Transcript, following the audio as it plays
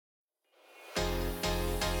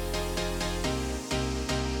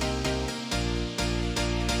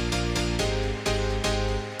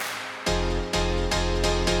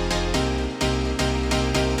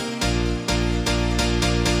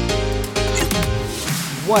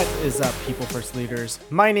What is up, People First leaders?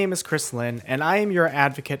 My name is Chris Lynn, and I am your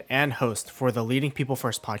advocate and host for the Leading People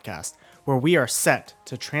First podcast, where we are set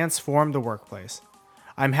to transform the workplace.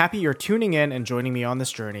 I'm happy you're tuning in and joining me on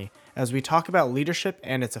this journey as we talk about leadership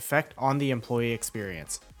and its effect on the employee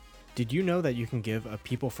experience. Did you know that you can give a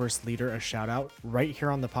People First leader a shout out right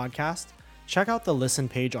here on the podcast? Check out the listen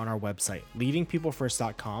page on our website,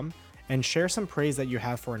 leadingpeoplefirst.com, and share some praise that you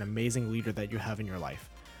have for an amazing leader that you have in your life.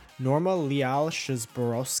 Norma Leal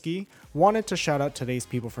Shizborowski wanted to shout out today's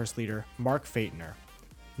People First leader, Mark Faitner.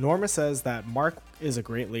 Norma says that Mark is a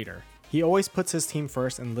great leader. He always puts his team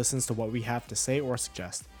first and listens to what we have to say or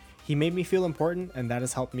suggest. He made me feel important, and that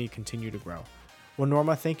has helped me continue to grow. Well,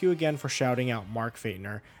 Norma, thank you again for shouting out Mark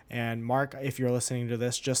Faitner. And Mark, if you're listening to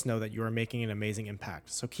this, just know that you are making an amazing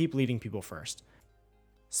impact. So keep leading people first.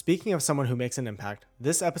 Speaking of someone who makes an impact,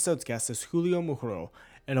 this episode's guest is Julio Mujro,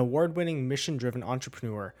 an award-winning mission-driven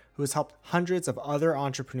entrepreneur who has helped hundreds of other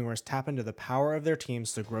entrepreneurs tap into the power of their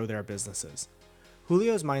teams to grow their businesses.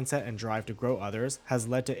 Julio's mindset and drive to grow others has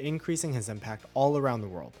led to increasing his impact all around the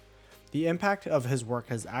world. The impact of his work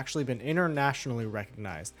has actually been internationally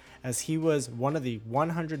recognized, as he was one of the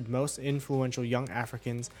 100 most influential young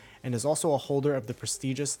Africans and is also a holder of the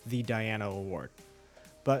prestigious The Diana Award.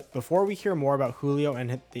 But before we hear more about Julio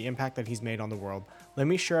and the impact that he's made on the world, let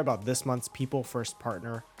me share about this month's People First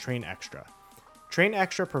partner, Train Extra. Train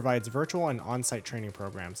Extra provides virtual and on-site training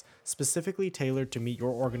programs specifically tailored to meet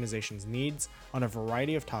your organization's needs on a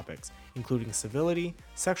variety of topics, including civility,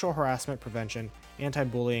 sexual harassment prevention,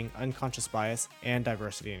 anti-bullying, unconscious bias, and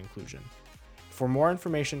diversity and inclusion. For more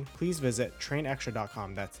information, please visit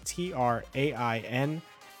trainextra.com. That's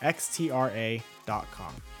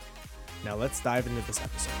TRAINXTRA.com. Now let's dive into this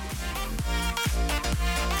episode.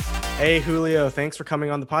 Hey, Julio, thanks for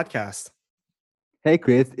coming on the podcast. Hey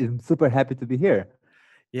Chris, I'm super happy to be here.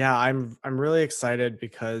 Yeah, I'm really excited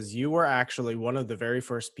because you were actually one of the very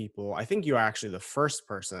first people. I think you are actually the first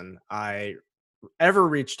person I ever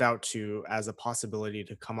reached out to as a possibility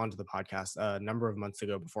to come onto the podcast a number of months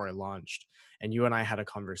ago before I launched. And you and I had a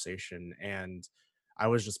conversation, and I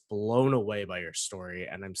was just blown away by your story.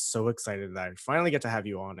 And I'm so excited that I finally get to have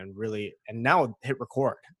you on and now hit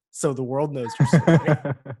record. So the world knows your story.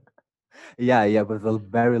 Yeah, it was a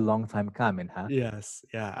very long time coming, huh? Yes,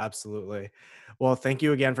 yeah, absolutely. Well, thank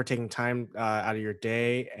you again for taking time out of your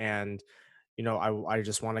day. And, I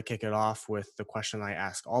just want to kick it off with the question I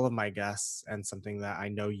ask all of my guests and something that I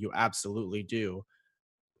know you absolutely do.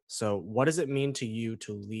 So, what does it mean to you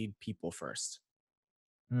to lead people first?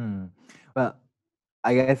 Hmm. Well,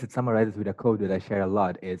 I guess it summarizes with a quote that I share a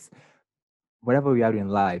lot is wherever we are in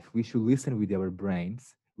life, we should listen with our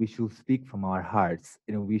brains, we should speak from our hearts,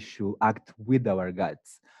 and we should act with our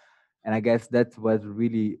guts. And I guess that's what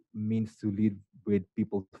really means to lead with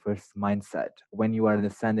people's first mindset. When you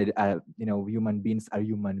understand that, human beings are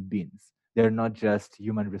human beings. They're not just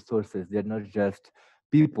human resources. They're not just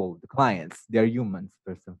people, the clients. They're humans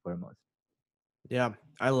first and foremost. Yeah,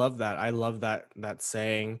 I love that. I love that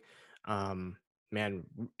saying. Um, Man,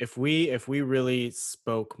 if we really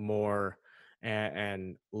spoke more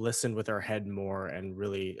and listened with our head more and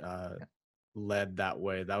really led that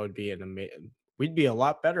way, that would be we'd be a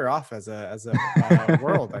lot better off as a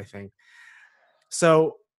world, I think.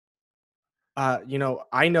 So,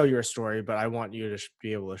 I know your story, but I want you to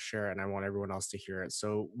be able to share it, and I want everyone else to hear it.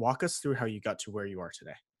 So, walk us through how you got to where you are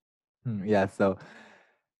today. Yeah. So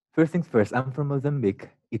first things first, I'm from Mozambique.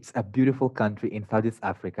 It's a beautiful country in Southeast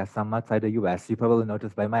Africa, some outside the US. You probably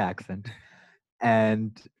noticed by my accent.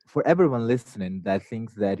 And for everyone listening that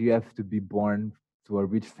thinks that you have to be born to a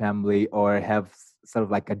rich family or have sort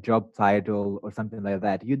of like a job title or something like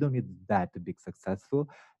that, you don't need that to be successful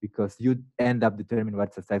because you end up determining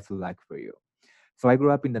what success will like for you. So I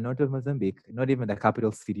grew up in the north of Mozambique, not even the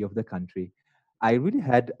capital city of the country. I really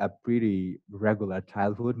had a pretty regular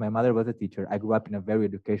childhood. My mother was a teacher. I grew up in a very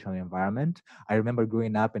educational environment. I remember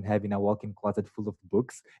growing up and having a walk-in closet full of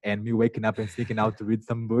books and me waking up and sneaking out to read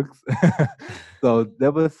some books. So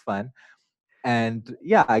that was fun. And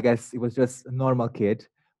yeah, I guess it was just a normal kid.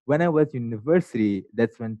 When I was in university,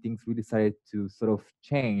 that's when things really started to sort of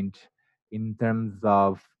change in terms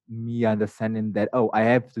of me understanding that, oh, I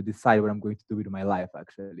have to decide what I'm going to do with my life,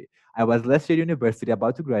 actually. I was last year at university,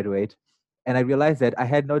 about to graduate, and I realized that I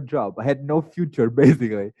had no job. I had no future,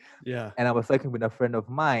 basically. Yeah. And I was talking with a friend of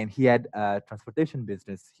mine. He had a transportation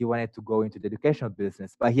business. He wanted to go into the educational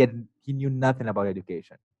business, but he knew nothing about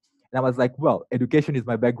education. And I was like, well, education is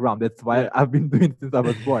my background. That's why Yeah. I've been doing since I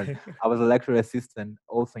was born. I was a lecturer assistant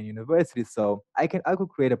also in university, so I could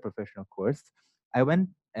create a professional course. I went,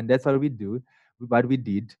 and that's what we did.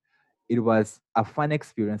 it was a fun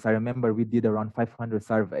experience. I remember we did around 500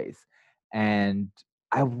 surveys, and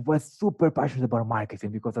I was super passionate about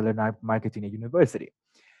marketing because I learned marketing at university.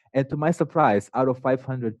 And to my surprise, out of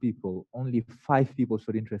 500 people, only 5 people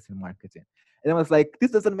showed interest in marketing. And I was like,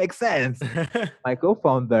 this doesn't make sense. My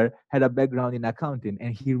co-founder had a background in accounting,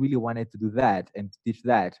 and he really wanted to do that and teach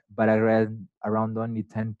that. But I read around only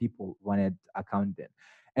 10 people wanted accounting.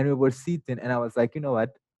 And we were sitting, and I was like, you know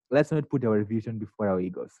what? Let's not put our vision before our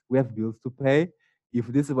egos. We have bills to pay. If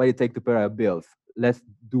this is what it takes to pay our bills, let's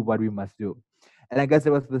do what we must do. And I guess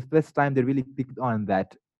it was the first time they really picked on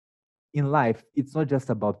that in life, it's not just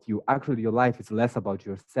about you. Actually, your life is less about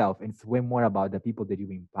yourself, and it's way more about the people that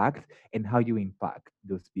you impact and how you impact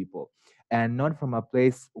those people. And not from a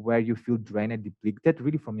place where you feel drained and depleted,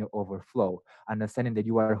 really from your overflow, understanding that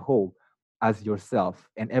you are whole as yourself,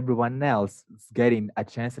 and everyone else is getting a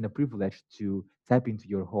chance and a privilege to tap into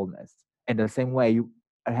your wholeness. And the same way you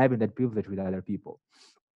are having that privilege with other people.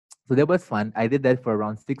 So that was fun. I did that for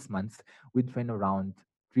around 6 months. We trained around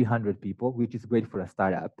 300 people, which is great for a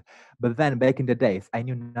startup. But then back in the days, I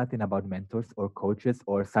knew nothing about mentors or coaches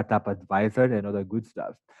or startup advisor and other good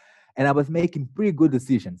stuff. And I was making pretty good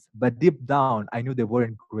decisions, but deep down, I knew they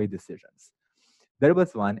weren't great decisions. That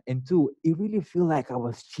was one. And two, it really felt like I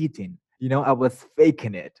was cheating. I was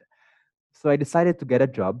faking it. So I decided to get a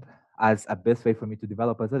job as a best way for me to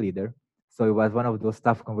develop as a leader. So it was one of those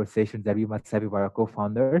tough conversations that we must have with our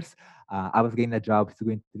co-founders. I was getting a job to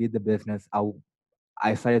going to lead the business.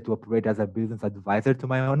 I started to operate as a business advisor to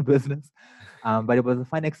my own business. But it was a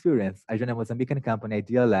fun experience. I joined a Mozambican company,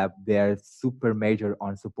 Idea Lab. They're super major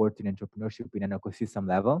on supporting entrepreneurship in an ecosystem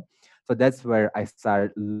level. So that's where I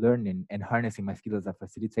started learning and harnessing my skills as a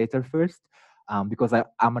facilitator first, because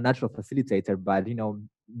I'm a natural facilitator, but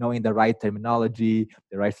knowing the right terminology,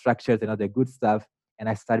 the right structures, and all the good stuff. And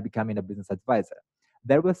I started becoming a business advisor.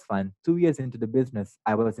 That was fun. 2 years into the business,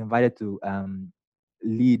 I was invited to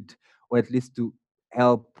lead, or at least to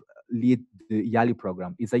help lead the YALI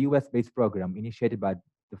program. It's a US-based program initiated by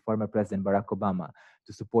the former President Barack Obama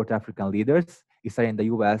to support African leaders. It started in the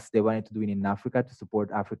US. They wanted to do it in Africa to support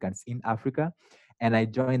Africans in Africa. And I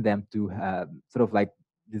joined them to sort of like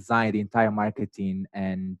design the entire marketing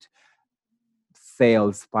and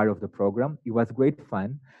sales part of the program. It was great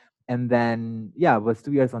fun. And then, yeah, it was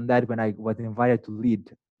 2 years on that when I was invited to lead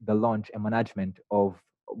the launch and management of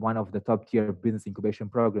one of the top tier business incubation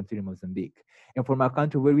programs here in Mozambique. And from a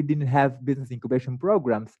country where we didn't have business incubation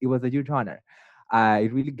programs, it was a huge honor. I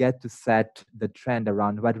really get to set the trend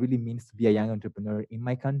around what really means to be a young entrepreneur in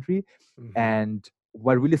my country. And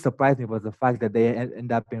what really surprised me was the fact that they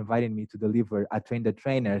end up inviting me to deliver a train the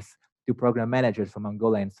trainers to program managers from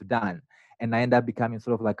Angola and Sudan. And I end up becoming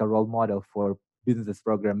sort of like a role model for businesses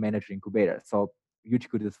program manager incubator. So huge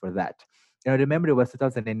kudos for that. And I remember it was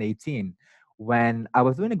 2018 when I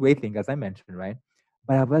was doing a great thing, as I mentioned, right?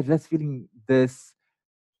 But I was just feeling this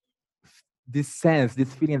sense,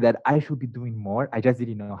 this feeling that I should be doing more. I just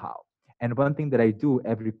didn't know how. And one thing that I do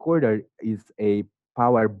every quarter is a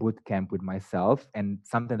power boot camp with myself, and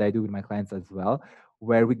something that I do with my clients as well,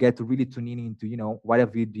 where we get to really tune in into, what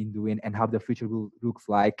have we been doing and how the future will looks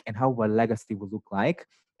like and how our legacy will look like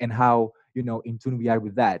and how, in tune we are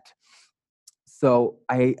with that. So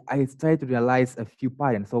I started to realize a few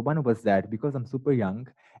patterns. So one was that because I'm super young,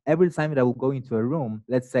 every time that I would go into a room,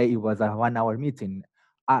 let's say it was a 1 hour meeting,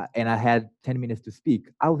 and I had 10 minutes to speak,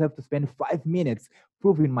 I would have to spend 5 minutes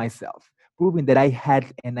proving myself, proving that I had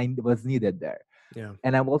and I was needed there. Yeah.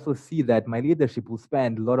 And I also see that my leadership will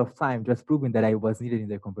spend a lot of time just proving that I was needed in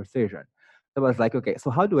the conversation. So I was like, okay, so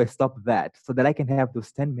how do I stop that so that I can have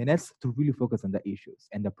those 10 minutes to really focus on the issues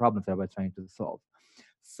and the problems that I was trying to solve?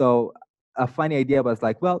 So a funny idea was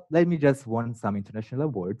like, well, let me just win some international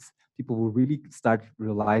awards. People will really start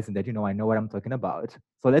realizing that, I know what I'm talking about.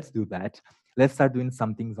 So let's do that. Let's start doing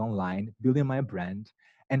some things online, building my brand.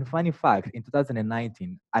 And funny fact, in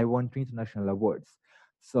 2019, I won 3 international awards.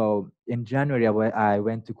 So in January, I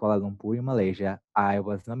went to Kuala Lumpur in Malaysia. I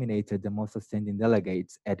was nominated the most outstanding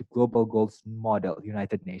delegate at Global Goals Model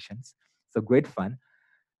United Nations. So great fun.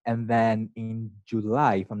 And then in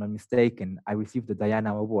July, if I'm not mistaken, I received the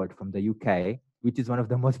Diana Award from the UK, which is one of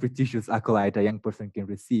the most prestigious accolades a young person can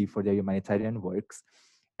receive for their humanitarian works.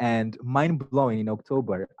 And mind blowing, in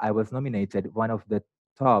October, I was nominated one of the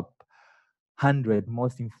top 100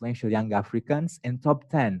 most influential young Africans and top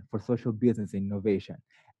 10 for social business and innovation.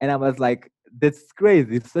 And I was like, that's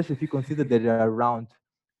crazy, especially if you consider that there are around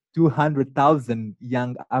 200,000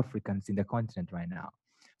 young Africans in the continent right now.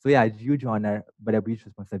 So yeah, a huge honor, but a huge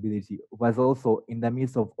responsibility was also in the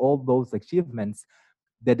midst of all those achievements.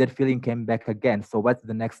 that feeling came back again. So what's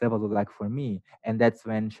the next level look like for me? And that's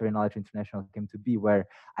when Sharing Knowledge International came to be, where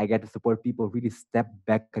I get to support people really step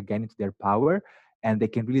back again into their power, and they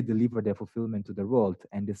can really deliver their fulfillment to the world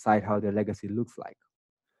and decide how their legacy looks like.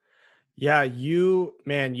 Yeah, you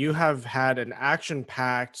have had an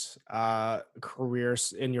action-packed career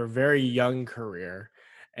in your very young career.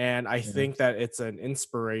 And I Yeah. think that it's an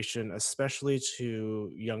inspiration, especially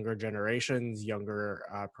to younger generations, younger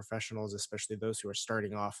professionals, especially those who are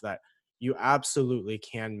starting off, that you absolutely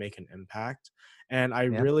can make an impact. And I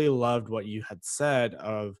Yeah. really loved what you had said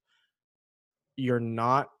of you're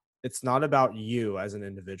not it's not about you as an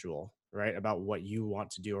individual, right? About what you want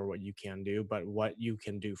to do or what you can do, but what you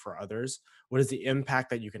can do for others. What is the impact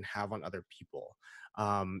that you can have on other people?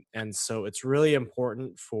 And so it's really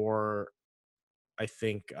important for, I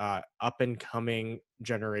think, up and coming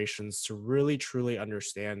generations to really truly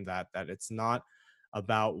understand that it's not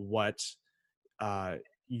about what uh,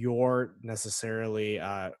 your necessarily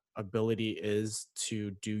ability is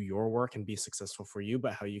to do your work and be successful for you,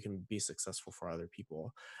 but how you can be successful for other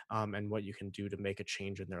people, and what you can do to make a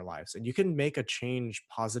change in their lives. And you can make a change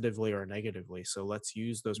positively or negatively. So let's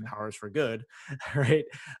use those powers for good, right?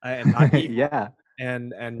 And not evil, Yeah.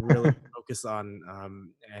 and really focus on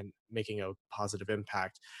and making a positive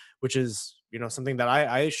impact, which is, something that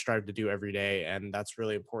I strive to do every day, and that's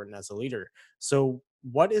really important as a leader. So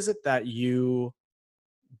what is it that you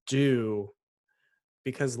do,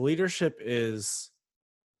 because leadership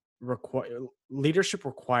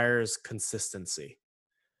requires consistency.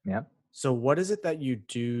 Yeah. So what is it that you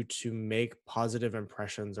do to make positive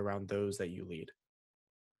impressions around those that you lead?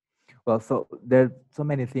 Well, so there are so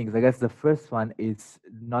many things. I guess the first one is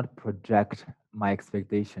not project my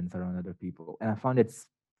expectations around other people. And I found it's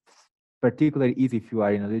particularly easy if you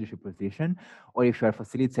are in a leadership position, or if you are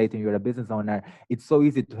facilitating, you're a business owner. It's so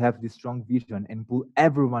easy to have this strong vision and pull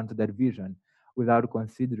everyone to that vision without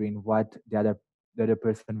considering what the other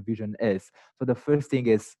person's vision is. So the first thing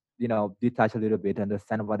is, detach a little bit,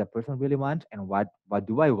 understand what the person really want, and what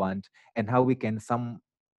do I want, and how we can some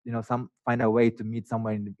find a way to meet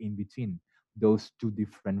somewhere in between those two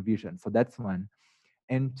different visions. So that's one.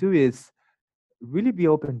 And two is really be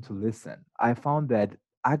open to listen. I found that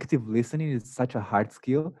active listening is such a hard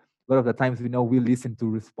skill. A lot of the times we know we listen to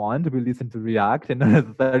respond, we listen to react, and not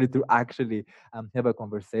necessarily to actually have a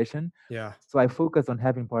conversation. Yeah. So I focus on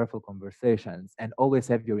having powerful conversations and always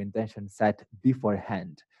have your intention set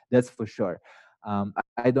beforehand. That's for sure.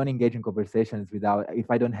 I don't engage in conversations without,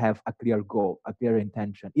 if I don't have a clear goal, a clear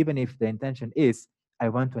intention, even if the intention is I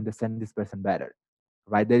want to understand this person better,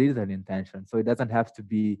 right? There is an intention, so it doesn't have to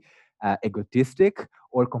be egotistic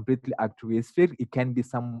or completely altruistic. It can be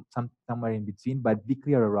somewhere in between, but be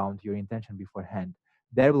clear around your intention beforehand.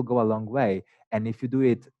 That will go a long way. And if you do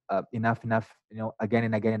it enough, again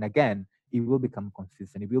and again and again, it will become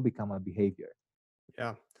consistent. It will become a behavior.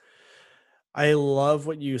 Yeah. I love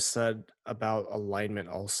what you said about alignment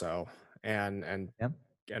also, and Yeah.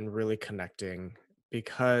 really connecting,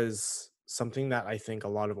 because something that I think a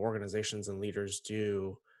lot of organizations and leaders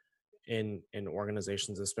do in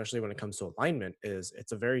organizations, especially when it comes to alignment, is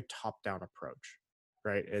it's a very top down approach,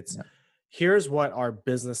 right? It's, Yeah. here's what our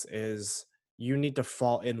business is, you need to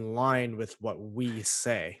fall in line with what we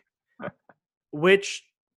say. Which,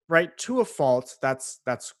 right, to a fault, that's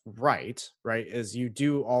right, is you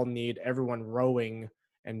do all need everyone rowing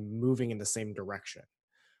and moving in the same direction.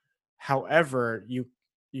 However, you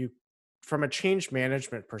from a change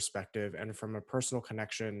management perspective and from a personal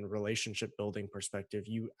connection relationship building perspective,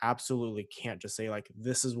 you absolutely can't just say, like,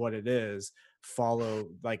 this is what it is, follow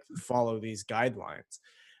these guidelines.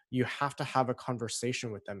 You have to have a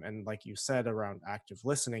conversation with them, and like you said, around active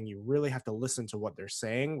listening, you really have to listen to what they're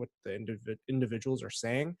saying, what the individuals are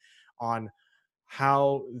saying, on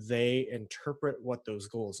how they interpret what those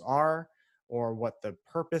goals are, or what the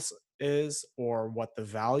purpose is, or what the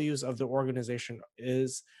values of the organization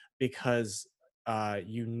is, because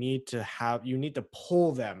you need to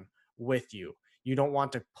pull them with you. You don't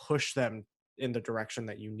want to push them in the direction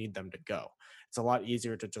that you need them to go. It's a lot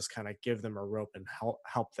easier to just kind of give them a rope and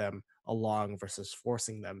help them along versus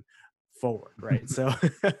forcing them forward, right? So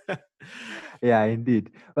Yeah,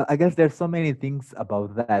 indeed. Well, I guess there's so many things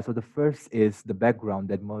about that. So the first is the background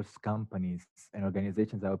that most companies and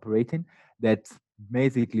organizations are operating, that's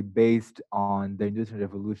basically based on the industrial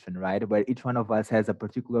revolution, right? Where each one of us has a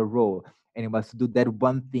particular role and it must do that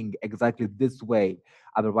one thing exactly this way.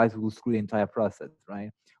 Otherwise, we will screw the entire process,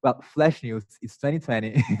 right? Well, flash news, it's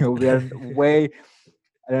 2020. We are way,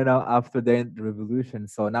 I don't know, after the revolution.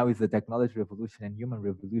 So now it's the technology revolution and human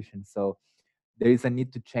revolution. So there is a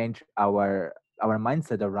need to change our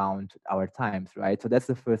mindset around our times, right? So that's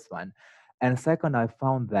the first one. And second, I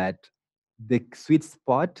found that the sweet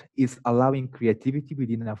spot is allowing creativity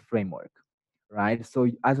within a framework, right? So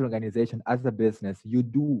as an organization, as a business,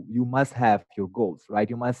 you must have your goals, right?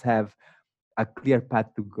 You must have a clear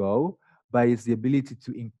path to go, but it's the ability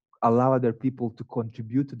to allow other people to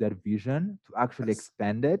contribute to that vision, to actually Yes.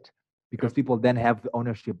 expand it, because Yep. people then have the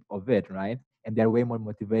ownership of it, right? And they're way more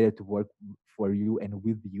motivated to work for you and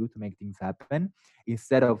with you to make things happen,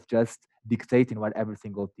 instead of just dictating what every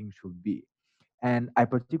single thing should be. And I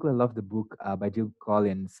particularly love the book by Jill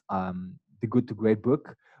Collins, The Good to Great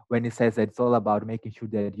book, when it says that it's all about making sure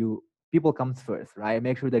that people comes first, right?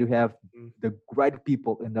 Make sure that you have Mm. the right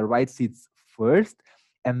people in the right seats first,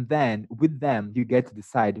 and then with them you get to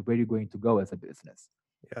decide where you're going to go as a business,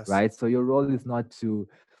 Yes. right? So your role is not to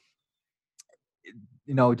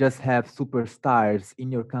just have superstars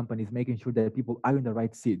in your companies, making sure that people are in the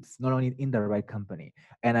right seats, not only in the right company.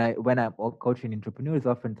 And when I'm coaching entrepreneurs,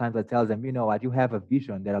 oftentimes I tell them, you know what, you have a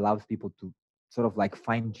vision that allows people to sort of like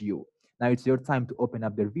find you. Now it's your time to open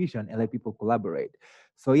up their vision and let people collaborate.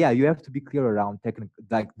 So yeah, you have to be clear around technical,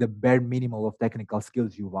 like the bare minimum of technical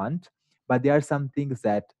skills you want. But there are some things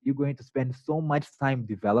that you're going to spend so much time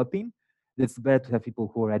developing, it's better to have people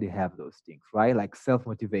who already have those things, right? Like self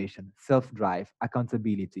motivation, self drive,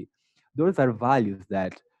 accountability. Those are values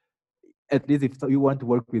that, at least if you want to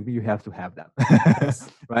work with me, you have to have them, Yes.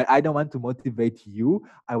 right? I don't want to motivate you.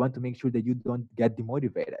 I want to make sure that you don't get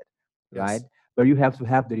demotivated, right? Yes. But you have to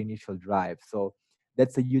have that initial drive. So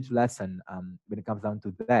that's a huge lesson when it comes down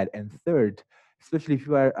to that. And third, especially if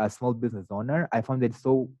you are a small business owner, I found it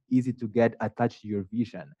so easy to get attached to your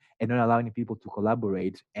vision and not allowing people to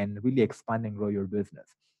collaborate and really expand and grow your business.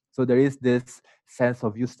 So there is this sense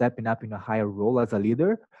of you stepping up in a higher role as a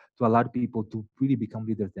leader to allow people to really become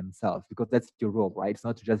leaders themselves, because that's your role, right? It's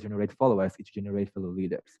not to just generate followers, it's to generate fellow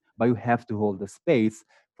leaders. But you have to hold the space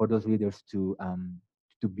for those leaders to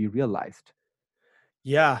be realized.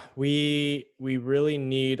 Yeah, we really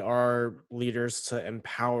need our leaders to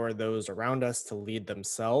empower those around us to lead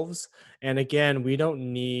themselves. And again, we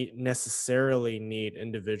don't need necessarily need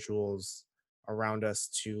individuals around us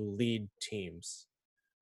to lead teams.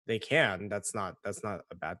 They can. That's not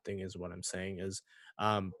a bad thing is what I'm saying is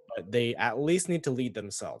but they at least need to lead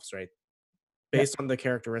themselves, right? Yeah, Based on the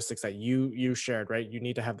characteristics that you shared, right? You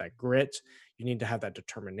need to have that grit, you need to have that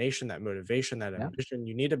determination, that motivation, that yeah, ambition.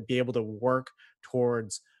 You need to be able to work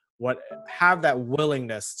towards what have that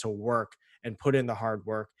willingness to work and put in the hard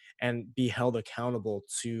work and be held accountable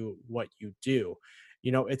to what you do.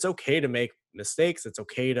 You know, it's okay to make mistakes, it's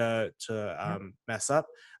okay to yeah, mess up,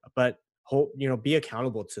 but be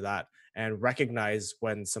accountable to that and recognize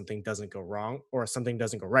when something doesn't go wrong or something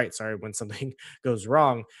doesn't go right. Sorry, when something goes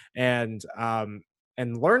wrong, and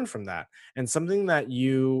learn from that. And something that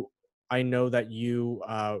I know that you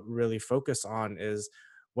really focus on is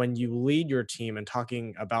when you lead your team and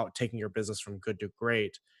talking about taking your business from good to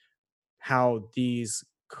great, how these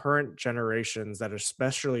current generations that are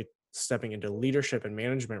especially stepping into leadership and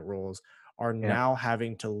management roles are yeah. now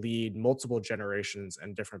having to lead multiple generations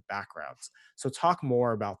and different backgrounds. So talk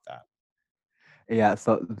more about that. Yeah,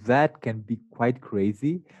 so that can be quite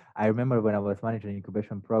crazy. I remember when I was managing an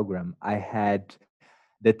incubation program, I had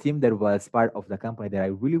the team that was part of the company that I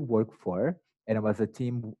really worked for, and it was a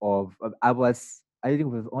team of I think it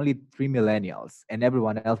was only three millennials, and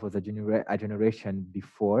everyone else was a generation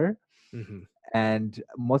before, Hmm. and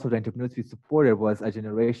most of the entrepreneurs we supported was a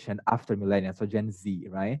generation after millennials, so Gen Z,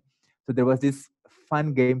 right? So there was this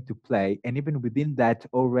fun game to play, and even within that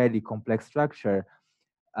already complex structure,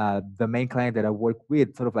 the main client that I work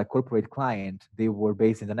with, sort of like corporate client, they were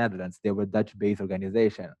based in the Netherlands. They were Dutch-based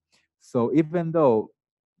organization. So even though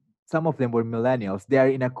some of them were millennials, they are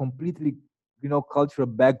in a completely, cultural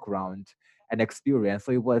background and experience.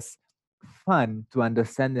 So it was fun to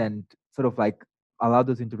understand and sort of like allow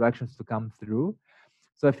those interactions to come through.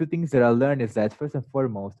 So a few things that I learned is that first and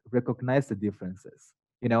foremost, recognize the differences.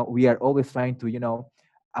 We are always trying to,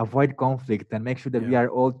 avoid conflict and make sure that we Yeah. are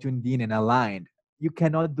all tuned in and aligned. You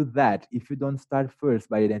cannot do that if you don't start first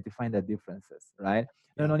by identifying the differences, right?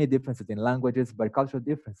 Not Yeah. only differences in languages, but cultural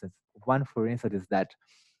differences. One, for instance, is that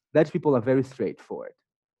Dutch people are very straightforward.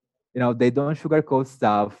 They don't sugarcoat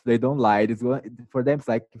stuff. They don't lie. For them. It's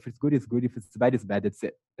like if it's good, it's good. If it's bad, it's bad. That's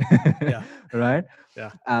it, Yeah. right?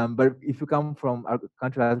 Yeah. But if you come from a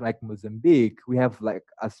country like Mozambique, we have like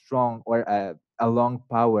a strong or a long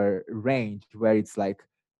power range where it's like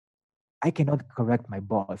I cannot correct my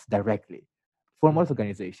boss directly. For most Mhm.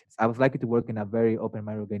 organizations, I was lucky to work in a very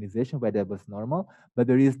open-minded organization where that was normal, but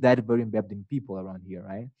there is that very embedded in people around here,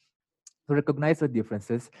 right? To recognize the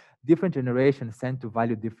differences, different generations tend to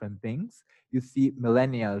value different things. You see,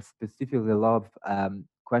 millennials specifically love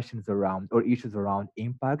questions around or issues around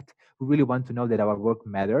impact. We really want to know that our work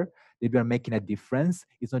matter, that we are making a difference.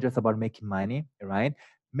 It's not just about making money, right?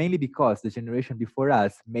 Mainly because the generation before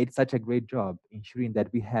us made such a great job ensuring that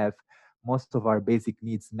we have most of our basic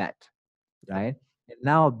needs met, Yep. right? And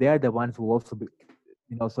now they're the ones who also be,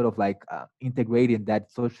 sort of like integrating that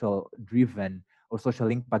social driven or social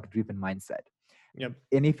impact driven mindset. Yep.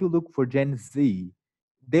 And if you look for Gen Z,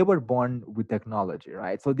 they were born with technology,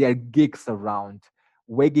 right? So they are geeks around,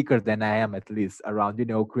 way geeker than I am, at least, around,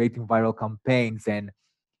 creating viral campaigns and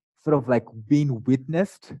sort of like being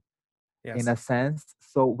witnessed in Yes. a sense.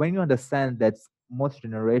 So when you understand that most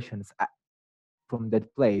generations from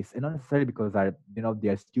that place, and not necessarily because they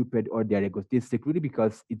are stupid or they are egotistic, really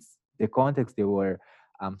because it's the context they were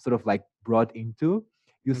sort of like brought into.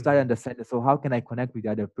 You start Hmm. understanding. So how can I connect with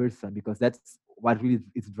the other person? Because that's what really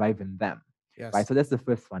is driving them, right? Yes. So that's the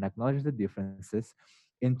first one. Acknowledge the differences,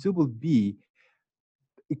 and two will be,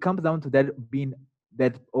 it comes down to that being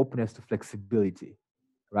that openness to flexibility,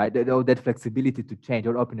 right? That flexibility to change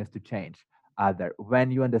or openness to change. Other,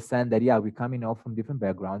 when you understand that, yeah, we're coming all from different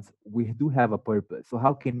backgrounds, we do have a purpose. So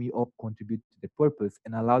how can we all contribute to the purpose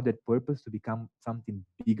and allow that purpose to become something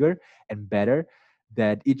bigger and better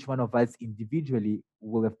that each one of us individually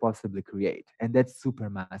will have possibly create? And that's super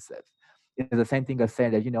massive. It's the same thing as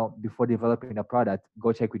saying that, before developing a product,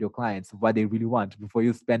 go check with your clients what they really want before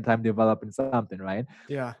you spend time developing something, right?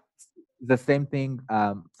 Yeah. The same thing.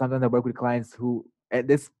 Sometimes I work with clients who, at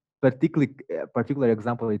this particular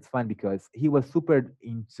example, it's fun because he was super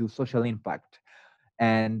into social impact,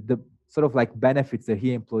 and the sort of like benefits that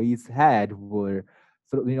he employees had were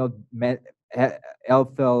sort of he-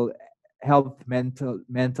 health,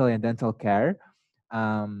 mental and dental care,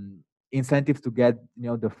 um, incentives to get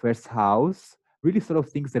the first house, really sort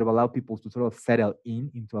of things that will allow people to sort of settle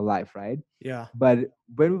into a life, right? Yeah. But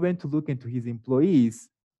when we went to look into his employees,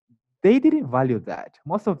 they didn't value that.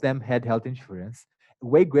 Most of them had health insurance,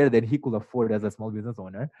 way greater than he could afford as a small business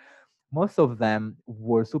owner. Most of them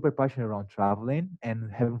were super passionate around traveling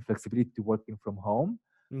and having flexibility to working from home.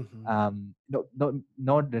 Hmm.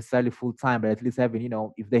 Not necessarily full time, but at least having,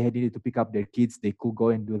 if they had needed to pick up their kids, they could go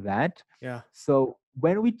and do that. Yeah. So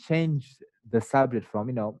when we change the subject from,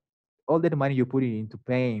 all that money you're putting into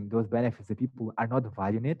paying those benefits that people are not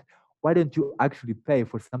valuing it, why don't you actually pay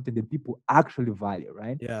for something that people actually value,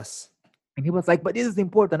 right? Yes. And he was like, but this is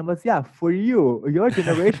important. I was, yeah, for you, your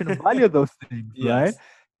generation value those things, right? Yes.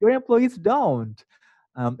 Your employees don't.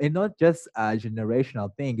 And not just a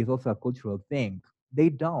generational thing, it's also a cultural thing. They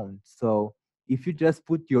don't. So if you just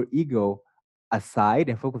put your ego aside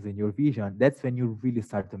and focus on your vision, that's when you really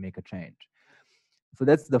start to make a change. So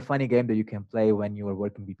that's the funny game that you can play when you are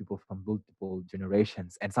working with people from multiple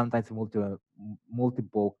generations and sometimes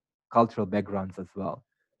multiple cultural backgrounds as well.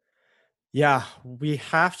 Yeah, we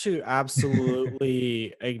have to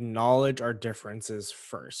absolutely acknowledge our differences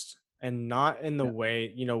first, and not in the Yeah.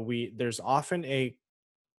 way, there's often a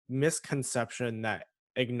misconception that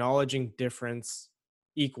acknowledging difference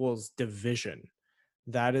equals division.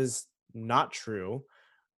 That is not true.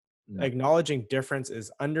 No. Acknowledging difference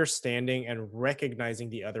is understanding and recognizing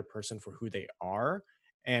the other person for who they are,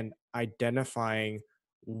 and identifying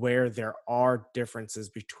where there are differences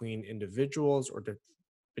between individuals or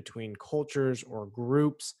between cultures or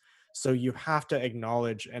groups. So you have to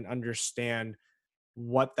acknowledge and understand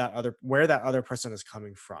where that other person is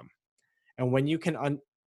coming from. And when you can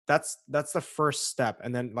that's the first step.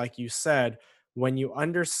 And then, like you said, when you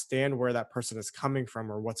understand where that person is coming from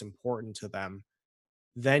or what's important to them,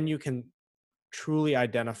 then you can truly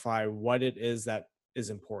identify what it is that is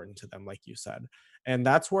important to them, like you said. And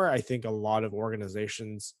that's where I think a lot of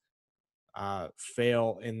organizations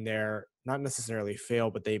fail in their, not necessarily fail,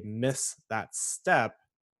 but they miss that step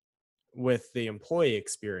with the employee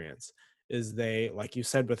experience. Is they, like you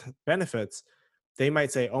said, with benefits, they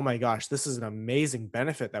might say, oh my gosh, this is an amazing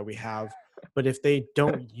benefit that we have. But if they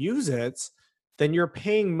don't use it, then you're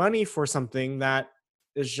paying money for something that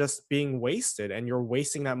is just being wasted, and you're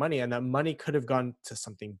wasting that money. And that money could have gone to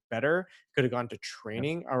something better, could have gone to Yeah.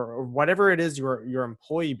 training, or whatever it is your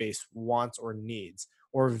employee base wants or needs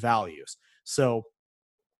or values. So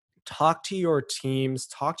talk to your teams,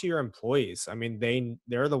 talk to your employees. I mean,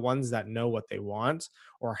 they're the ones that know what they want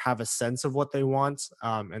or have a sense of what they want,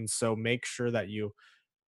 and so make sure that you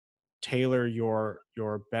tailor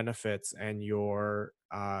your benefits and your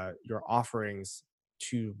offerings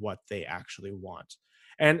to what they actually want.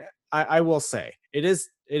 And I will say it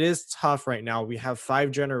is tough right now. We have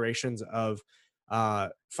 5 generations of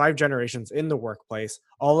five generations in the workplace.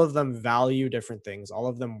 All of them value different things. All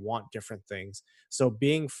of them want different things. So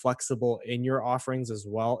being flexible in your offerings as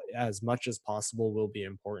well as much as possible will be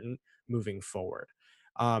important moving forward.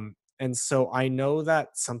 And so I know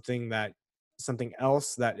that something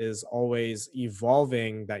else that is always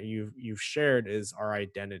evolving that you've shared is our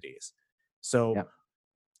identities. So Yeah.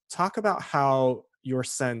 talk about how your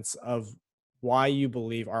sense of why you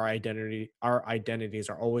believe our identities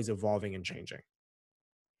are always evolving and changing.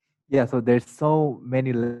 Yeah, so there's so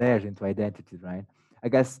many layers into identity, right? I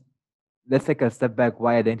guess let's take a step back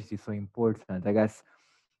why identity is so important. I guess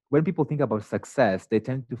when people think about success, they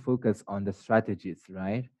tend to focus on the strategies,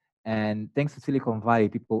 right? And thanks to Silicon Valley,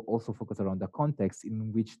 people also focus around the context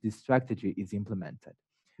in which this strategy is implemented.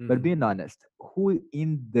 But Mhm. being honest, who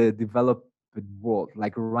in the developed world,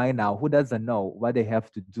 like right now, who doesn't know what they have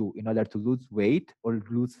to do in order to lose weight or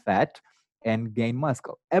lose fat and gain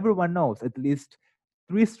muscle? Everyone knows at least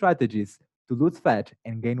three strategies to lose fat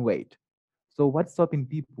and gain weight. So what's stopping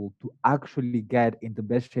people to actually get in the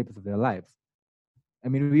best shapes of their lives? I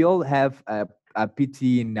mean, we all have a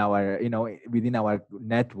PT in our, within our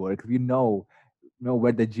network. We know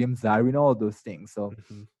where the gyms are. We know all those things. So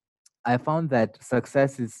Mhm. I found that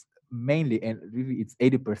success is mainly, and really, it's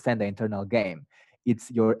 80% the internal game. It's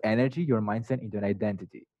your energy, your mindset, and your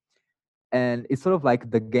identity. And it's sort of like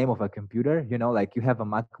the game of a computer. Like you have a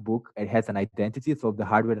MacBook, it has an identity, so the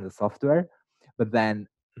hardware and the software. But then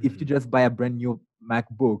if you Mhm. just buy a brand new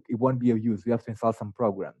MacBook, it won't be of use. You have to install some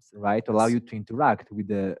programs, right, to allow Yes. you to interact with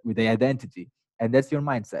the identity. And that's your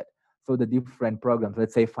mindset. So the different programs,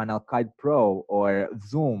 let's say Final Cut Pro or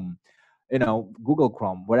Zoom, Google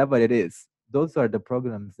Chrome, whatever it is, those are the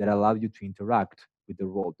programs that allow you to interact with the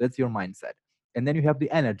world. That's your mindset. And then you have the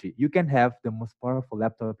energy. You can have the most powerful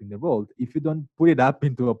laptop in the world. If you don't put it up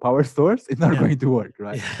into a power source, it's not Yeah. going to work,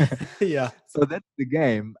 right? Yeah. Yeah. So that's the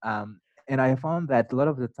game. And I found that a lot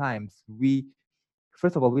of the times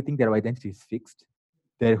first of all, we think that our identity is fixed,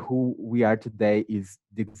 that who we are today is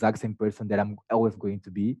the exact same person that I'm always going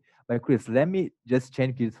to be. But Chris, let me just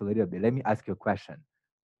change this a little bit. Let me ask you a question.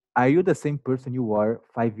 Are you the same person you were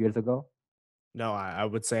 5 years ago? No, I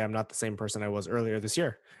would say I'm not the same person I was earlier this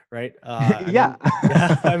year, right? I Yeah.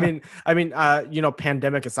 mean, yeah,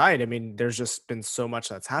 pandemic aside, I mean, there's just been so much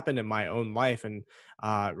that's happened in my own life, and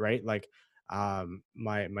right, like,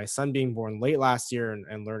 my son being born late last year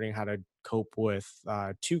and learning how to cope with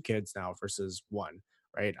two kids now versus one,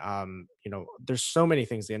 right? There's so many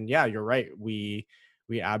things, and yeah, you're right. We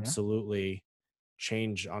Yeah. absolutely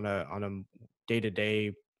change on a day to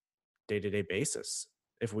day day to day basis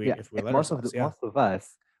if we Yeah, if we and let ourselves. Yeah. most of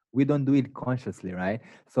us, we don't do it consciously, right?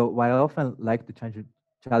 So what I often like to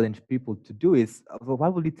challenge people to do is, well,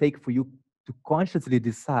 what will it take for you to consciously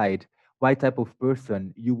decide what type of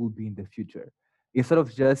person you will be in the future, instead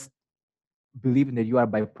of just believing that you are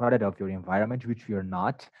byproduct of your environment, which you're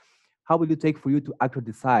not? How will it take for you to actually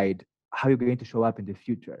decide how you're going to show up in the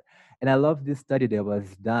future? And I love this study that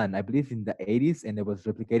was done, I believe, in the 80s, and it was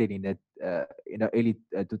replicated in the early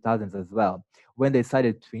 2000s as well, when they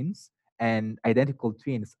cited twins. And identical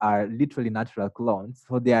twins are literally natural clones,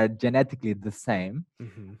 so they are genetically the same.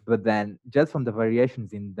 Mhm. But then, just from the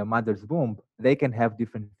variations in the mother's womb, they can have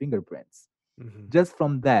different fingerprints. Mhm. Just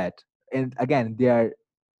from that, and again, they are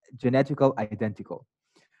genetical identical.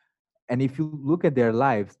 And if you look at their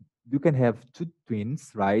lives, you can have two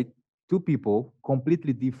twins, right? Two people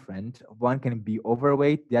completely different. One can be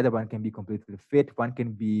overweight, the other one can be completely fit. One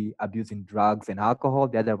can be abusing drugs and alcohol,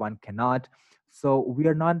 the other one cannot. So we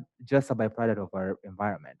are not just a byproduct of our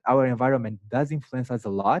environment. Our environment does influence us a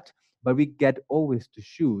lot, but we get always to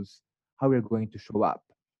choose how we're going to show up.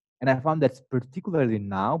 And I found that particularly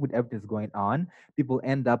now with everything that's going on, people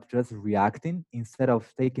end up just reacting instead of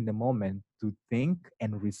taking the moment to think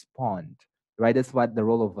and respond, right? That's what the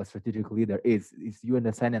role of a strategic leader is you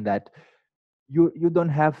understanding that you don't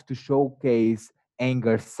have to showcase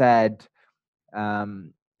anger, sad,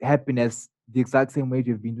 happiness the exact same way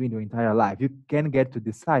you've been doing your entire life. You can get to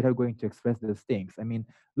decide how you're going to express those things. I mean,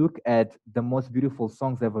 look at the most beautiful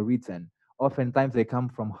songs ever written. Oftentimes they come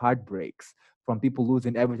from heartbreaks, from people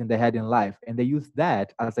losing everything they had in life, and they use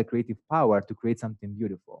that as a creative power to create something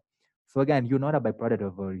beautiful. So again, you're not a byproduct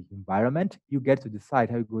of your environment. You get to decide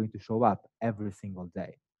how you're going to show up every single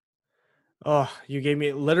day. Oh, you gave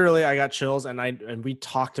me literally I got chills, and we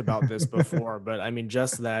talked about this before, but I mean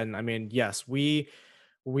just then, I mean, yes, we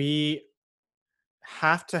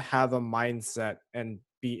have to have a mindset and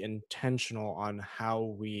be intentional on how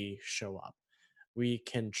we show up. We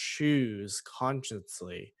can choose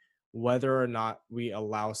consciously whether or not we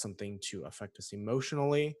allow something to affect us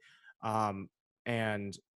emotionally, um,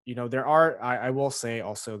 and there are, I will say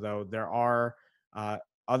also though, there are uh,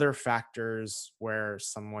 other factors where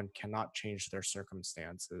someone cannot change their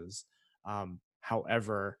circumstances.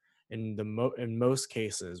 However, in most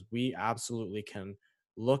cases, we absolutely can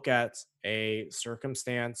look at a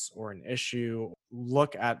circumstance or an issue,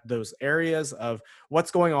 look at those areas of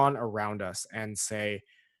what's going on around us and say,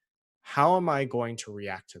 how am I going to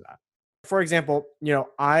react to that? For example,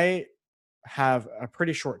 I have a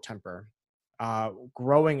pretty short temper.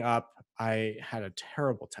 Growing up, I had a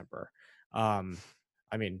terrible temper. Um,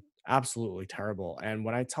 I mean, absolutely terrible. And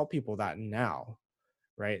when I tell people that now,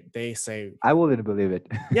 right, they say, I wouldn't believe it.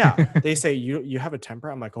 "Yeah," they say, "You have a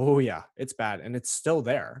temper." I'm like, "Oh yeah, it's bad, and it's still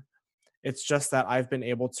there." It's just that I've been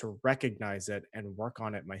able to recognize it and work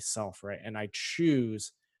on it myself, right? And I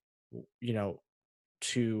choose, you know,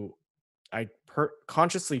 to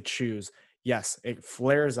consciously choose, yes, it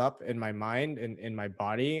flares up in my mind and in my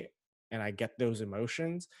body, and I get those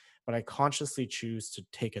emotions, but I consciously choose to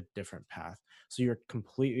take a different path. So you're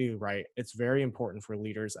completely right. It's very important for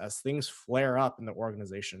leaders as things flare up in the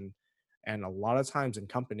organization, and a lot of times in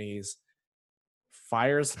companies,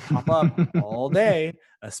 fires pop up all day,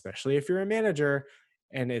 especially if you're a manager.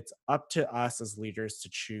 And it's up to us as leaders to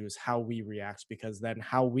choose how we react, because then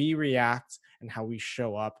how we react and how we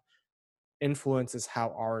show up influences how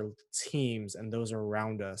our teams and those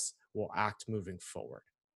around us will act moving forward.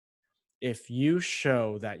 If you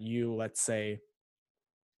show that you, let's say,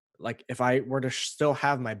 like if I were to still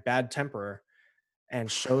have my bad temper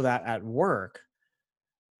and show that at work,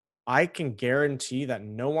 I can guarantee that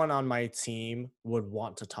no one on my team would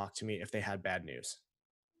want to talk to me if they had bad news,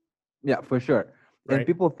 Yeah, for sure. And right?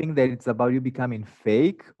 people think that it's about you becoming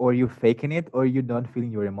fake or you faking it or you don't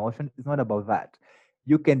feeling your emotion. It's not about that.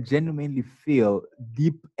 You can genuinely feel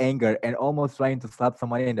deep anger and almost trying to slap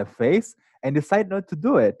someone in the face and decide not to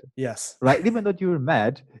do it, Yes. right? Even though you're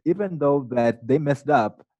mad, even though that they messed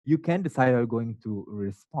up, you can decide how you're going to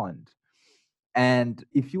respond. And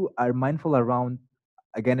if you are mindful around,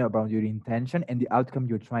 again, around your intention and the outcome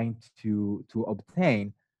you're trying to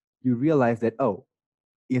obtain, you realize that, oh,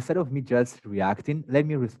 instead of me just reacting, let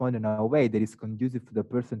me respond in a way that is conducive to the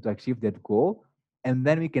person to achieve that goal. And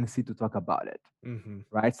then we can sit to talk about it. Hmm.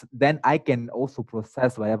 Right. So then I can also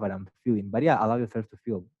process whatever I'm feeling. But yeah, allow yourself to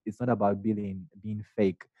feel. It's not about being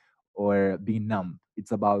fake or being numb.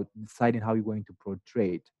 It's about deciding how you're going to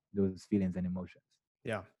portray those feelings and emotions.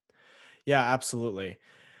 Yeah. Yeah, absolutely.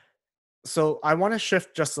 So I want to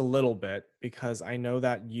shift just a little bit because I know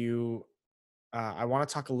that I want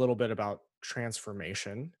to talk a little bit about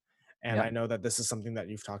transformation. And Yeah. I know that this is something that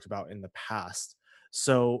you've talked about in the past.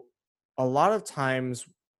 So, a lot of times,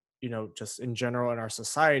 just in general in our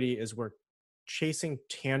society, is we're chasing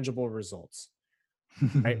tangible results,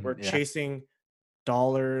 right? We're Yeah. chasing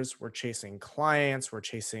dollars, we're chasing clients, we're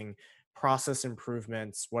chasing process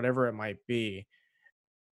improvements, whatever it might be.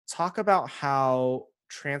 Talk about how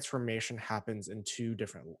transformation happens in two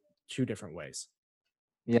different ways.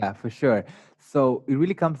 Yeah, for sure. So it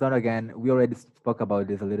really comes down again. We already spoke about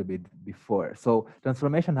this a little bit before. So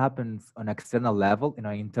transformation happens on external level and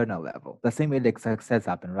on internal level. The same way like success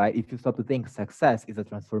happen, right? If you stop to think, success is a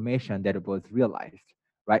transformation that was realized,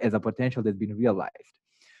 right? As a potential that's been realized.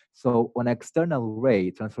 So on external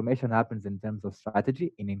way, transformation happens in terms of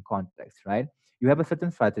strategy and in context, right? You have a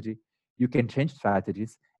certain strategy, you can change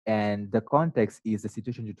strategies, and the context is the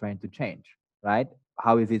situation you're trying to change, right?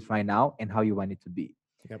 How is it right now and how you want it to be.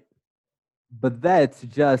 Yep. But that's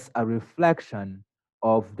just a reflection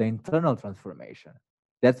of the internal transformation.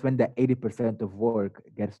 That's when the 80% of work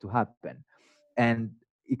gets to happen. And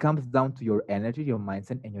it comes down to your energy, your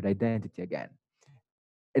mindset, and your identity again.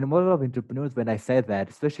 In a model of entrepreneurs, when I say that,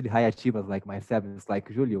 especially high achievers like myself, it's like,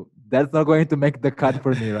 Julio, that's not going to make the cut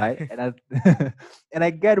for me, right? And I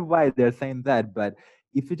get why they're saying that. But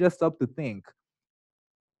if you just stop to think,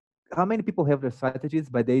 how many people have their strategies,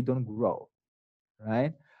 but they don't grow,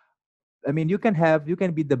 right? I mean, you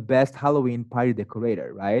can be the best Halloween party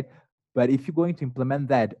decorator, right? But if you're going to implement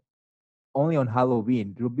that only on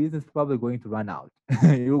Halloween, your business is probably going to run out.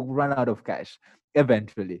 You'll run out of cash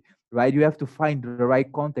eventually, right? You have to find the right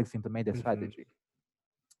context to implement the Hmm. strategy.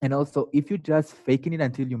 And also, if you just faking it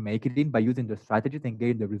until you make it in by using the strategies and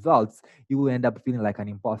getting the results, you will end up feeling like an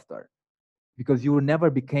imposter because you will never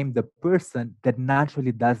become the person that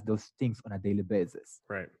naturally does those things on a daily basis,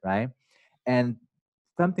 Right. right? And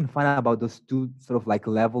something fun about those two sort of like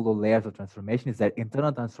level or layers of transformation is that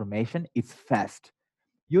internal transformation is fast.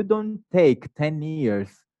 You don't take 10 years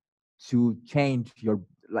to change your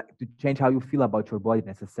like to change how you feel about your body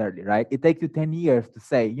necessarily, right? It takes you 10 years to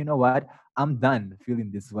say, you know what, I'm done feeling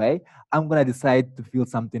this way. I'm gonna decide to feel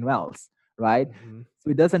something else, right? Hmm. So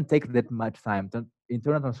it doesn't take that much time.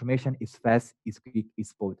 Internal transformation is fast, is quick,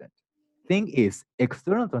 is potent. Thing is,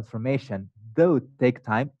 external transformation though take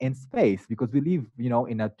time and space because we live,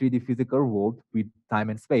 in a 3D physical world with time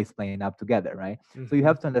and space playing up together, right? So you Hmm.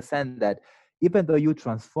 have to understand that even though you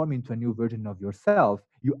transform into a new version of yourself,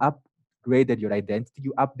 you upgraded your identity,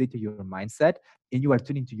 you updated your mindset, and you are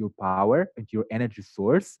tuning to your power and your energy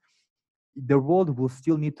source. The world will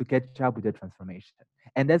still need to catch up with the transformation.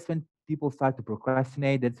 And that's when people start to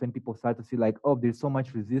procrastinate. That's when people start to see, like, oh, there's so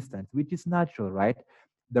much resistance, which is natural, right?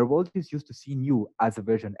 The world is used to seeing you as a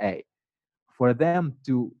version A. For them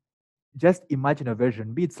to just imagine a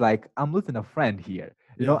version B, it's like, I'm losing a friend here.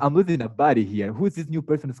 Yeah. I'm losing a buddy here. Who's this new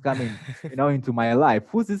person who's coming, into my life?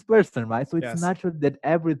 Who's this person, right? So it's Yes. natural that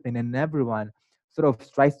everything and everyone sort of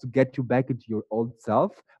tries to get you back into your old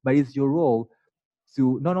self, but it's your role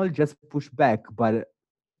to not only just push back, but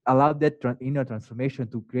allow that inner transformation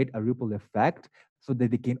to create a ripple effect so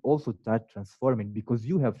that they can also start transforming because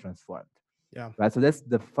you have transformed, Yeah. right? So that's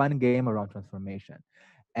the fun game around transformation.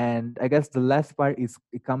 And I guess the last part is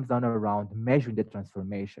it comes down around measuring the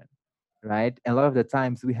transformation, right? And a lot of the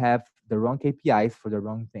times we have the wrong KPIs for the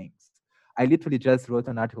wrong things. I literally just wrote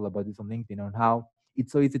an article about this on LinkedIn on how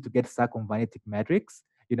it's so easy to get stuck on vanity metrics,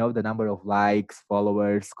 the number of likes,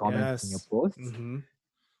 followers, comments on your Yes. posts, Hmm.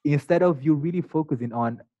 instead of you really focusing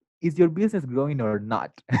on, is your business growing or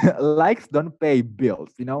not? Likes don't pay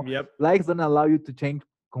bills, Yep. likes don't allow you to change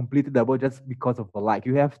completely the boat just because of a like.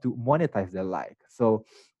 You have to monetize the like. So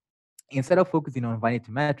instead of focusing on vanity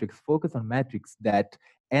metrics, focus on metrics that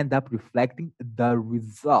end up reflecting the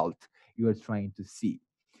result you are trying to see.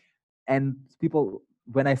 And people,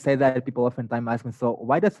 when I say that, people oftentimes ask me, so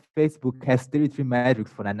why does Facebook has 33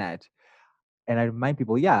 metrics for an ad? And I remind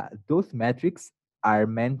people, yeah, those metrics are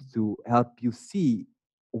meant to help you see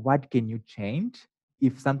what can you change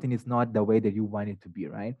if something is not the way that you want it to be,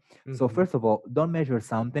 right? So Hmm. first of all, don't measure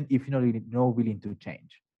something if you're not willing to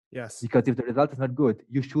change. Yes. Because if the result is not good,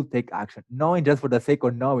 you should take action. Knowing just for the sake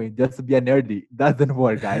of knowing, just to be a nerdy, doesn't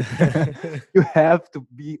work, guys. You have to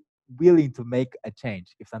be willing to make a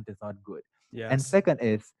change if something's not good. And Yes. second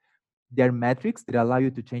is, there are metrics that allow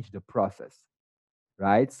you to change the process,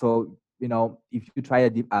 right? So, if you try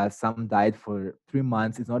some diet for 3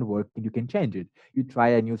 months, it's not working, you can change it. You try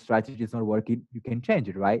a new strategy, it's not working, you can change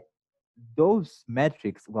it, right? Those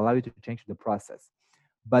metrics will allow you to change the process.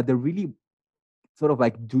 But the really sort of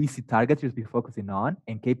like juicy targets you should be focusing on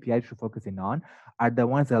and KPIs you should focusing on are the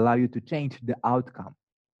ones that allow you to change the outcome.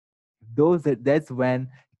 That's when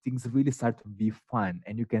things really start to be fun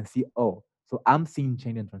and you can see, oh, so I'm seeing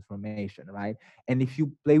change and transformation, right? And if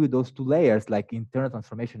you play with those two layers, like internal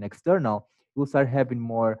transformation, external, you'll start having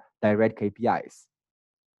more direct KPIs.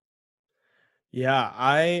 Yeah.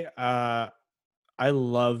 I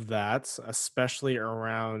love that, especially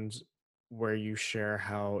around where you share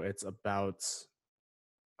how it's about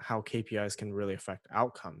how KPIs can really affect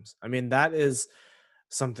outcomes. I mean, that is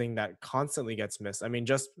something that constantly gets missed. I mean,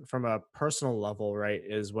 just from a personal level, right?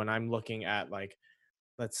 Is when I'm looking at, like,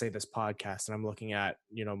 let's say this podcast, and I'm looking at,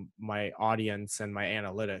 my audience and my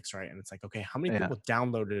analytics, right? And it's like, okay, how many Yeah. people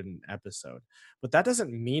downloaded an episode? But that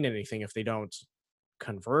doesn't mean anything if they don't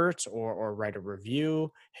convert or write a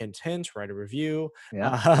review. Hint, hint, write a review.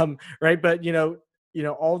 Yeah. Right. But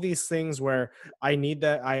all these things where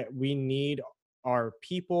we need our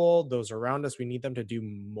people, those around us, we need them to do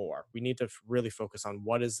more. We need to really focus on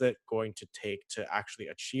what is it going to take to actually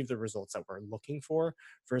achieve the results that we're looking for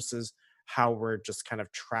versus how we're just kind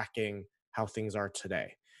of tracking how things are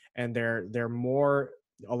today. And they're more,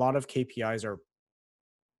 a lot of KPIs are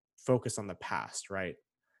focused on the past, right?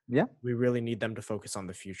 Yeah. We really need them to focus on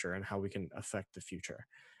the future and how we can affect the future.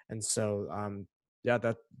 And so, yeah,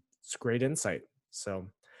 that's great insight. So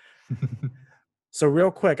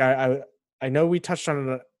real quick, I know we touched on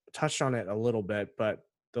it a little bit, but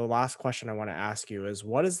the last question I want to ask you is,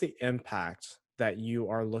 what is the impact that you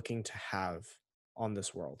are looking to have on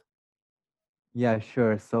this world? Yeah,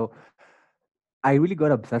 sure. So I really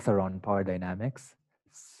got obsessed around power dynamics.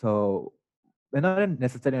 So, but not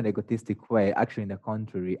necessarily in an egotistic way, actually, in the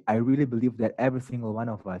contrary, I really believe that every single one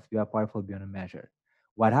of us, we are powerful beyond measure.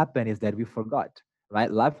 What happened is that we forgot, right?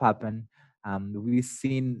 Life happened. We've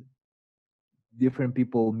seen different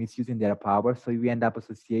people misusing their power. So we end up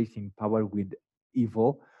associating power with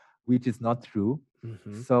evil, which is not true.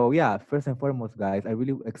 Hmm. So yeah, first and foremost, guys, I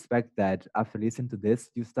really expect that after listening to this,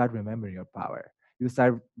 you start remembering your power. You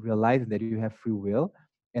start realizing that you have free will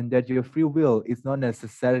and that your free will is not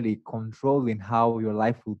necessarily controlling how your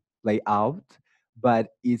life will play out, but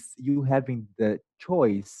it's you having the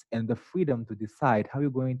choice and the freedom to decide how you're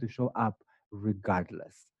going to show up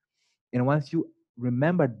regardless. And once you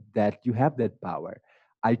remember that you have that power,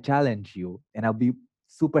 I challenge you and I'll be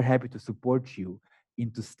super happy to support you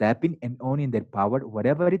into stepping and owning that power,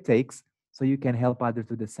 whatever it takes, so you can help others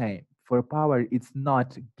do the same. For power, it's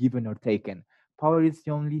not given or taken. Power is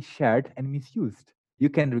only shared and misused. You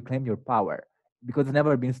can reclaim your power because it's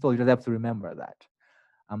never been stolen. You just have to remember that.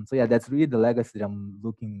 So yeah, that's really the legacy that I'm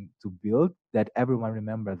looking to build. That everyone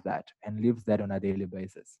remembers that and lives that on a daily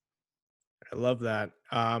basis. I love that.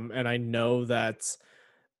 And I know that's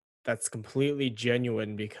completely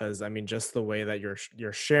genuine because I mean, just the way that you're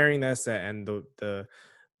sharing this and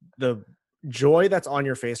the joy that's on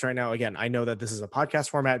your face right now. Again, I know that this is a podcast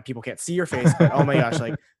format, people can't see your face, but oh my gosh,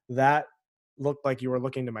 like that looked like you were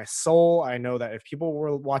looking to my soul. I know that if people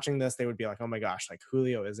were watching this, they would be like, oh my gosh, like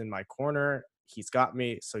Julio is in my corner, he's got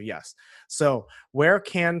me. So yes. So where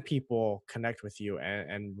can people connect with you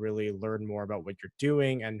and really learn more about what you're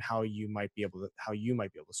doing and how you might be able to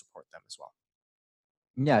support them as well?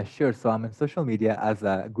 Yeah, sure. So I'm on social media as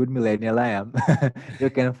a good millennial I am. You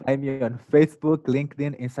can find me on Facebook,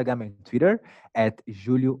 LinkedIn, Instagram, and Twitter at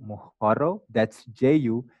Julio Mujorro. That's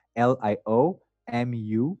JuliomUhorro.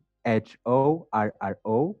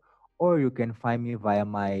 Or you can find me via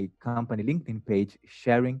my company LinkedIn page,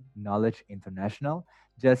 Sharing Knowledge International.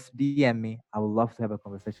 Just DM me. I would love to have a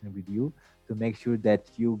conversation with you to make sure that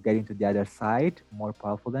you get into the other side more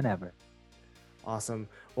powerful than ever. Awesome.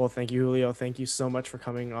 Well, thank you, Julio. Thank you so much for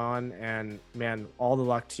coming on. And man, all the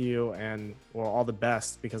luck to you and well, all the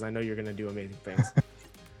best because I know you're going to do amazing things.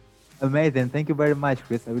 Amazing. Thank you very much,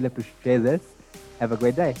 Chris. I really appreciate this. Have a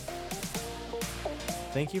great day.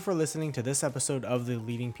 Thank you for listening to this episode of the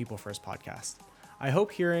Leading People First podcast. I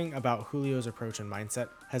hope hearing about Julio's approach and mindset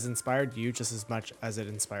has inspired you just as much as it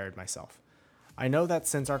inspired myself. I know that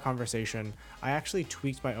since our conversation, I actually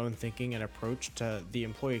tweaked my own thinking and approach to the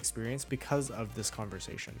employee experience because of this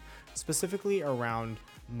conversation, specifically around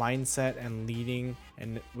mindset and leading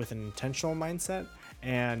and with an intentional mindset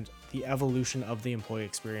and the evolution of the employee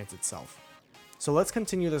experience itself. So let's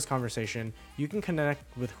continue this conversation. You can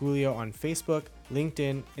connect with Julio on Facebook,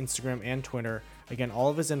 LinkedIn, Instagram, and Twitter. Again, all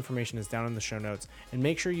of his information is down in the show notes, and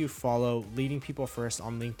make sure you follow Leading People First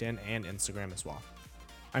on LinkedIn and Instagram as well.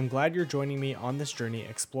 I'm glad you're joining me on this journey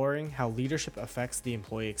exploring how leadership affects the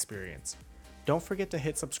employee experience. Don't forget to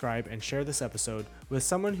hit subscribe and share this episode with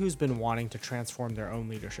someone who's been wanting to transform their own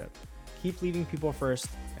leadership. Keep leading people first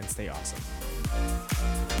and stay awesome.